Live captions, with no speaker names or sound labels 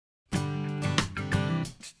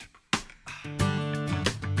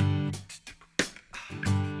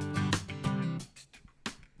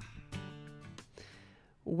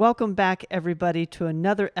Welcome back, everybody, to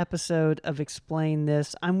another episode of Explain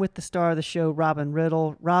This. I'm with the star of the show, Robin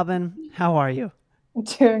Riddle. Robin, how are you?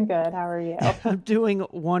 Doing good. How are you? I'm doing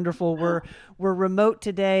wonderful. We're remote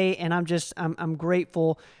today, and I'm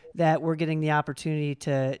grateful that we're getting the opportunity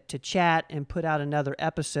to chat and put out another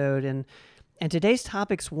episode. And today's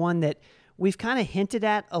topic's one that we've kind of hinted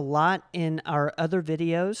at a lot in our other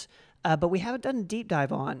videos, but we haven't done a deep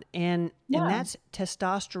dive on, and Yeah. that's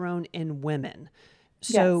testosterone in women.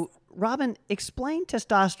 Yes. So, Robin, explain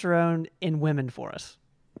testosterone in women for us.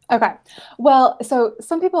 Okay. Well, so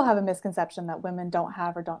some people have a misconception that women don't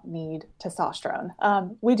have or don't need testosterone.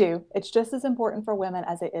 We do. It's just as important for women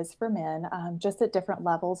as it is for men, just at different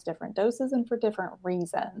levels, different doses, and for different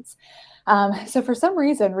reasons. So for some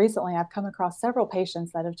reason, recently I've come across several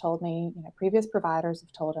patients that have told me, previous providers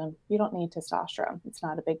have told them, you don't need testosterone. It's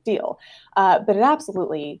not a big deal. But it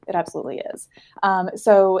absolutely is.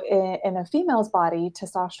 So in a female's body,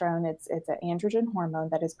 testosterone, it's an androgen hormone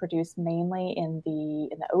that is produced mainly in the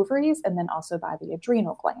ovaries and then also by the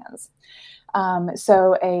adrenal glands.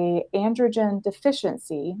 So a androgen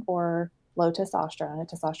deficiency or low testosterone, a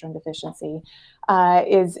testosterone deficiency,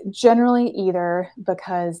 is generally either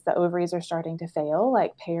because the ovaries are starting to fail,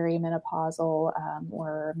 like perimenopausal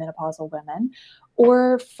or menopausal women,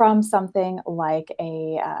 or from something like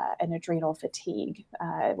an adrenal fatigue,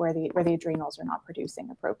 where the adrenals are not producing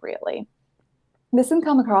appropriately. This can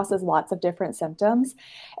come across as lots of different symptoms,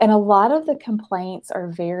 and a lot of the complaints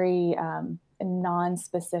are very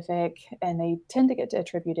non-specific, and they tend to get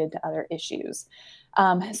attributed to other issues.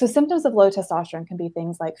 So symptoms of low testosterone can be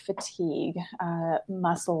things like fatigue,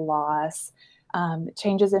 muscle loss,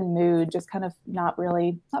 changes in mood, just kind of not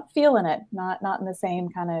feeling it, not in the same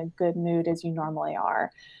kind of good mood as you normally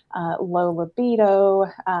are, low libido,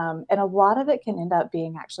 and a lot of it can end up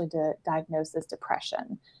being actually diagnosed as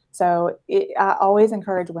depression. So I always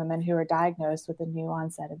encourage women who are diagnosed with a new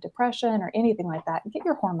onset of depression or anything like that, get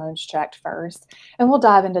your hormones checked first. And we'll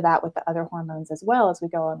dive into that with the other hormones as well as we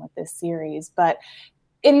go on with this series. But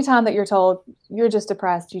anytime that you're told you're just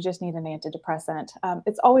depressed, you just need an antidepressant,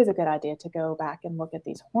 it's always a good idea to go back and look at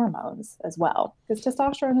these hormones as well, because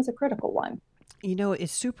testosterone is a critical one.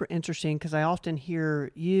 It's super interesting because I often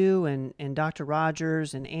hear you and Dr.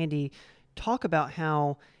 Rogers and Andy talk about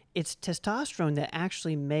how it's testosterone that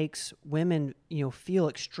actually makes women, feel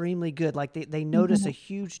extremely good. Like they notice a Mhm.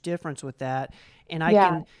 huge difference with that. And I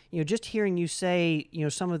Yeah. can, just hearing you say,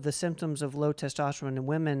 some of the symptoms of low testosterone in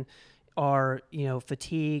women are,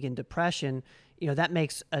 fatigue and depression, that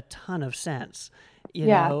makes a ton of sense.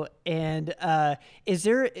 Yeah. And is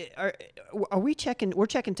there are we checking we're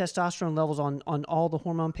checking testosterone levels on all the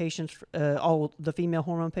hormone patients, all the female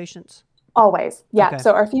hormone patients? Always. Yeah. Okay.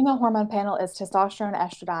 So our female hormone panel is testosterone,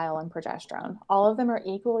 estradiol, and progesterone. All of them are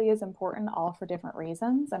equally as important, all for different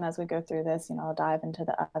reasons. And as we go through this, I'll dive into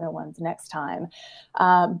the other ones next time.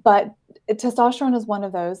 But testosterone is one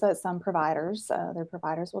of those that some providers, their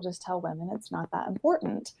providers will just tell women it's not that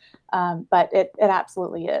important. But it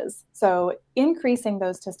absolutely is. So increasing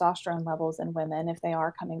those testosterone levels in women, if they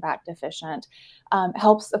are coming back deficient,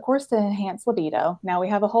 helps, of course, to enhance libido. Now we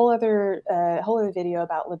have a whole other video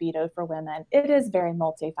about libido for women. It is very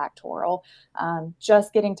multifactorial.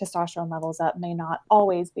 Just getting testosterone levels up may not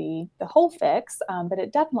always be the whole fix, but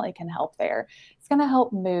it definitely can help there. It's going to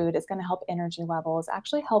help mood. It's going to help energy levels.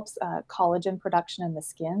 Actually helps collagen production in the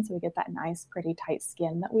skin, so we get that nice, pretty tight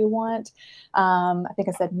skin that we want. I think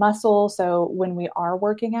I said muscle. So when we are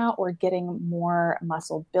working out, we're getting more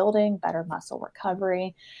muscle building, better muscle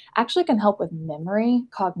recovery. Actually can help with memory,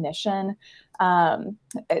 cognition.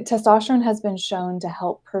 Testosterone has been shown to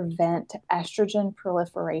help prevent estrogen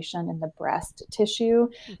proliferation in the breast tissue.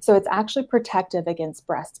 So it's actually protective against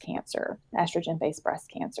breast cancer, estrogen based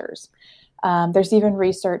breast cancers. There's even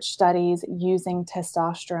research studies using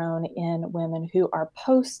testosterone in women who are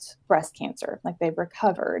post breast cancer, like they've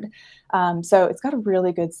recovered. So it's got a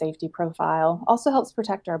really good safety profile. Also helps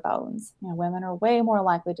protect our bones. Women are way more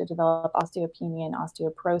likely to develop osteopenia and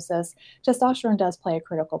osteoporosis. Testosterone does play a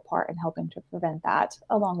critical part in helping to prevent that,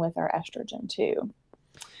 along with our estrogen too.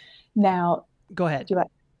 Now, Go ahead. do I,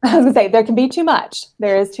 I was going to say there can be too much.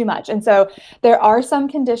 There is too much. And so there are some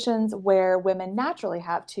conditions where women naturally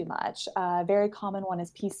have too much. A very common one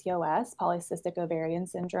is PCOS, polycystic ovarian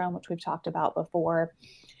syndrome, which we've talked about before.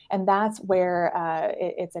 And that's where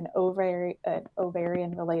it's an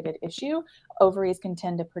ovarian related issue. Ovaries can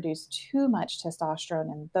tend to produce too much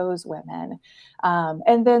testosterone in those women.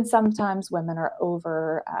 And then sometimes women are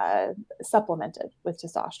over supplemented with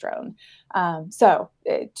testosterone. So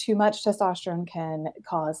too much testosterone can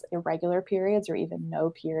cause cause irregular periods or even no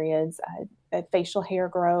periods, facial hair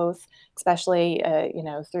growth, especially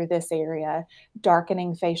through this area,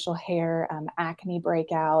 darkening facial hair, acne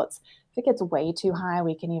breakouts. If it gets way too high,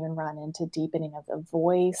 we can even run into deepening of the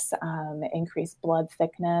voice, increased blood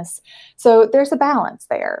thickness. So there's a balance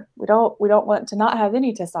there. We don't want to not have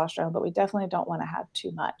any testosterone, but we definitely don't want to have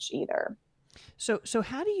too much either. So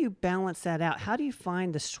how do you balance that out? How do you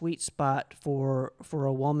find the sweet spot for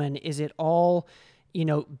a woman? Is it all,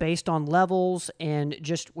 based on levels and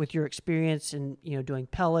just with your experience and doing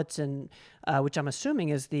pellets and which I'm assuming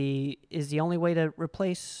is the only way to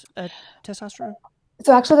replace testosterone?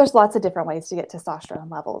 So actually, there's lots of different ways to get testosterone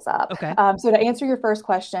levels up. Okay. So to answer your first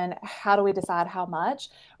question, how do we decide how much?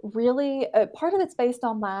 Really, part of it's based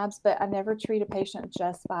on labs, but I never treat a patient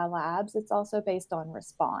just by labs. It's also based on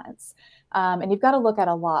response, and you've got to look at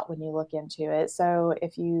a lot when you look into it. So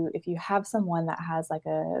if you have someone that has like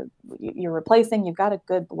you're replacing, you've got a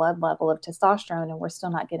good blood level of testosterone, and we're still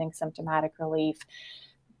not getting symptomatic relief,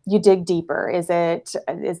 you dig deeper. Is the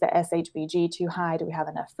SHBG too high? Do we have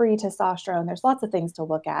enough free testosterone? There's lots of things to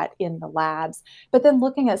look at in the labs, but then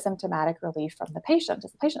looking at symptomatic relief from the patient.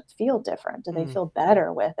 Does the patient feel different? Do they feel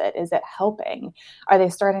better with it? Is it helping? Are they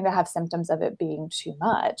starting to have symptoms of it being too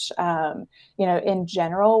much? In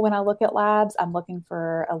general, when I look at labs, I'm looking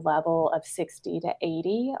for a level of 60 to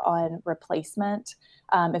 80 on replacement.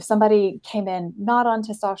 If somebody came in not on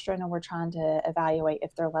testosterone and we're trying to evaluate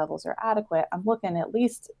if their levels are adequate, I'm looking at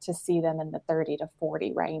least to see them in the 30 to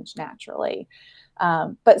 40 range naturally.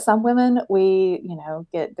 But some women, we,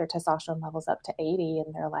 get their testosterone levels up to 80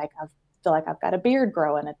 and they're like, I feel like I've got a beard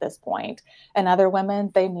growing at this point. And other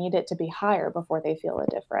women, they need it to be higher before they feel a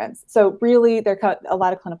difference. So really, a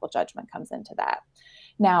lot of clinical judgment comes into that.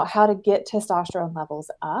 Now, how to get testosterone levels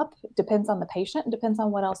up depends on the patient and depends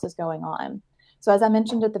on what else is going on. So as I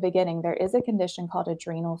mentioned at the beginning, there is a condition called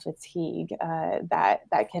adrenal fatigue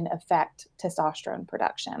that can affect testosterone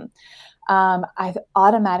production. I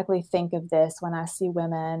automatically think of this when I see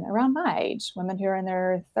women around my age, women who are in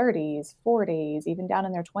their 30s, 40s, even down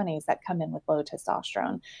in their 20s that come in with low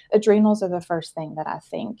testosterone. Adrenals are the first thing that I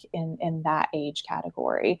think in that age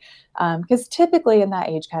category. Because typically in that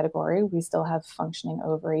age category, we still have functioning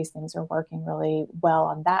ovaries. Things are working really well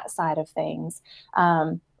on that side of things.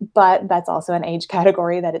 But that's also an age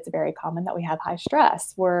category that it's very common that we have high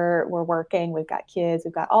stress. We're working, we've got kids,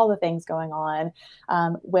 we've got all the things going on.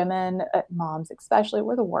 Women, moms especially,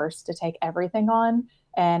 we're the worst to take everything on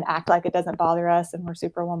and act like it doesn't bother us and we're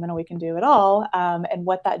superwoman and we can do it all. And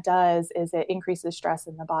what that does is it increases stress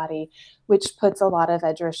in the body, which puts a lot of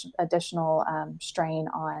additional strain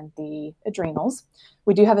on the adrenals.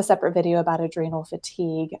 We do have a separate video about adrenal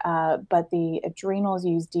fatigue, but the adrenals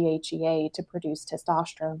use DHEA to produce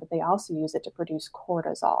testosterone, but they also use it to produce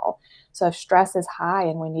cortisol. So if stress is high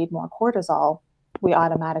and we need more cortisol, we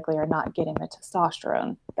automatically are not getting the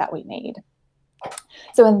testosterone that we need.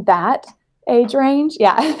 So in that age range,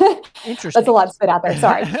 yeah, Interesting. that's a lot to spit out there.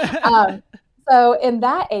 Sorry. So in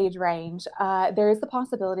that age range, there is the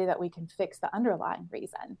possibility that we can fix the underlying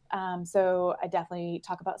reason. So I definitely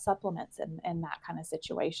talk about supplements in that kind of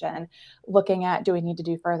situation, looking at, do we need to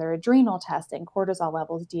do further adrenal testing, cortisol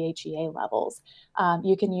levels, DHEA levels?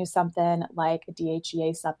 You can use something like a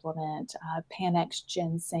DHEA supplement, Panax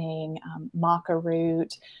ginseng, maca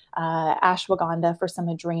root, ashwagandha for some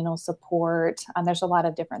adrenal support. There's a lot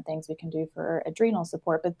of different things we can do for adrenal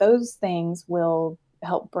support, but those things will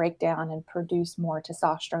help break down and produce more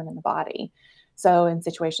testosterone in the body. So in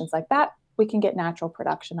situations like that, we can get natural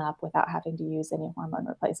production up without having to use any hormone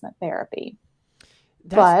replacement therapy.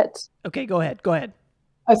 Okay, go ahead.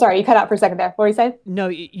 Oh, sorry, you cut out for a second there. What were you saying? No,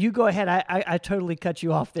 you go ahead. I totally cut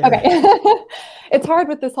you off there. Okay. It's hard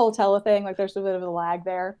with this whole tele thing. Like there's a bit of a lag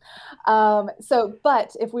there.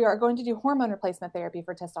 But if we are going to do hormone replacement therapy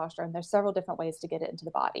for testosterone, there's several different ways to get it into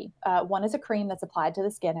the body. One is a cream that's applied to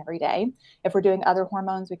the skin every day. If we're doing other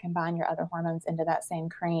hormones, we combine your other hormones into that same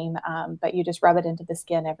cream, but you just rub it into the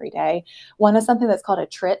skin every day. One is something that's called a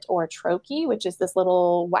trit or a troche, which is this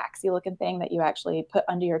little waxy looking thing that you actually put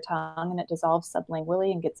under your tongue and it dissolves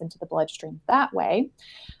sublingually and gets into the bloodstream that way.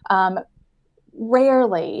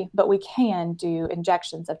 Rarely, but we can do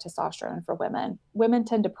injections of testosterone for women. Women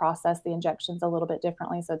tend to process the injections a little bit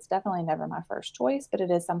differently, so it's definitely never my first choice, but it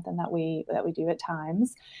is something that we do at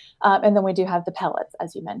times. And then we do have the pellets,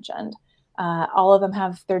 as you mentioned. All of them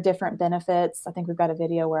have their different benefits. I think we've got a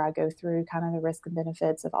video where I go through kind of the risk and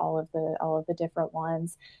benefits of all of the different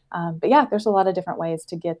ones. But yeah, there's a lot of different ways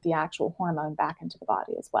to get the actual hormone back into the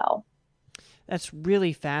body as well. That's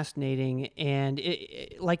really fascinating. And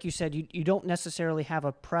like you said, you don't necessarily have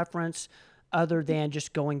a preference other than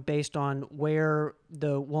just going based on where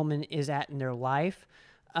the woman is at in their life.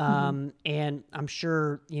 And I'm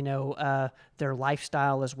sure, their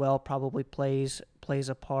lifestyle as well probably plays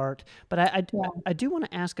a part. But I do want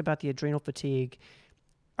to ask about the adrenal fatigue.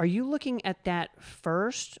 Are you looking at that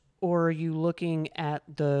first, or are you looking at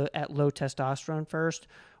low testosterone first,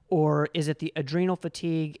 or is it the adrenal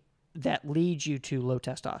fatigue that leads you to low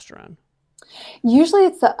testosterone? Usually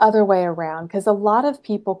it's the other way around, because a lot of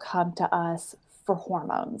people come to us for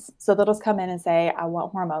hormones. So they'll just come in and say, I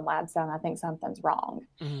want hormone labs done. I think something's wrong.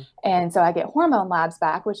 And so I get hormone labs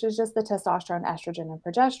back, which is just the testosterone, estrogen, and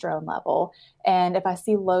progesterone level. And if I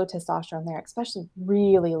see low testosterone there, especially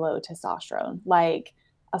really low testosterone, like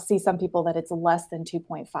I'll see some people that it's less than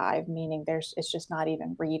 2.5, meaning it's just not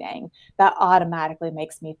even reading. That automatically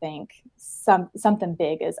makes me think something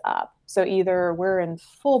big is up. So either we're in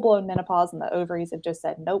full-blown menopause and the ovaries have just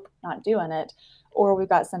said, nope, not doing it, or we've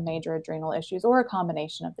got some major adrenal issues, or a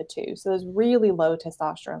combination of the two. So those really low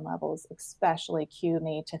testosterone levels especially cue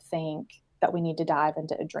me to think that we need to dive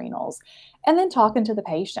into adrenals. And then talking to the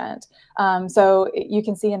patient. So you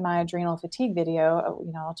can see in my adrenal fatigue video,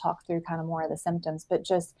 I'll talk through kind of more of the symptoms, but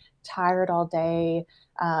just tired all day,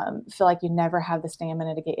 feel like you never have the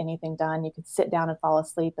stamina to get anything done. You could sit down and fall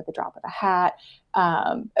asleep at the drop of a hat,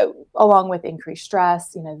 along with increased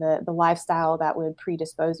stress, the lifestyle that would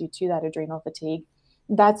predispose you to that adrenal fatigue.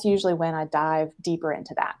 That's usually when I dive deeper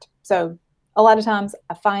into that. So a lot of times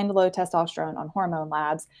I find low testosterone on hormone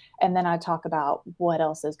labs, and then I talk about what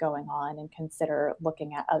else is going on and consider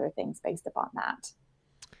looking at other things based upon that.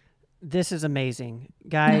 This is amazing,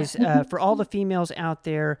 guys. For all the females out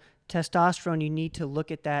there, testosterone, you need to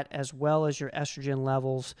look at that as well as your estrogen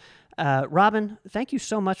levels. Robin, thank you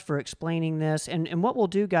so much for explaining this. And what we'll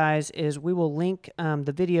do, guys, is we will link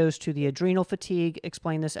the videos to the adrenal fatigue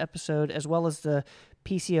Explain This episode, as well as the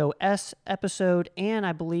PCOS episode, and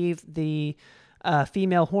I believe the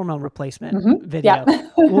female hormone replacement video. Yeah.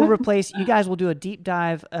 You guys will do a deep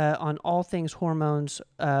dive on all things hormones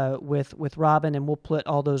with Robin, and we'll put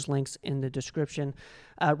all those links in the description.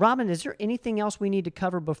 Robin, is there anything else we need to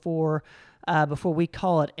cover before we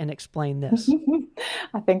call it and explain this?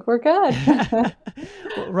 I think we're good.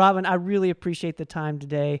 Well, Robin, I really appreciate the time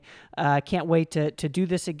today. I can't wait to do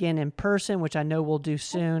this again in person, which I know we'll do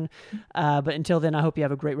soon. But until then, I hope you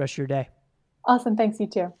have a great rest of your day. Awesome. Thanks, you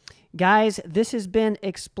too. Guys, this has been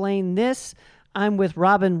Explain This. I'm with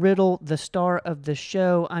Robin Riddle, the star of the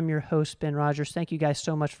show. I'm your host, Ben Rogers. Thank you guys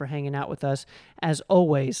so much for hanging out with us. As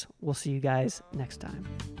always, we'll see you guys next time.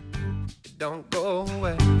 Don't go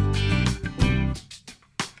away.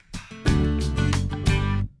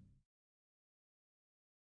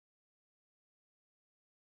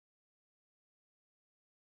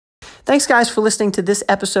 Thanks, guys, for listening to this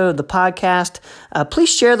episode of the podcast. Please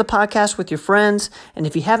share the podcast with your friends. And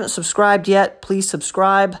if you haven't subscribed yet, please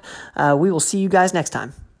subscribe. We will see you guys next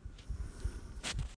time.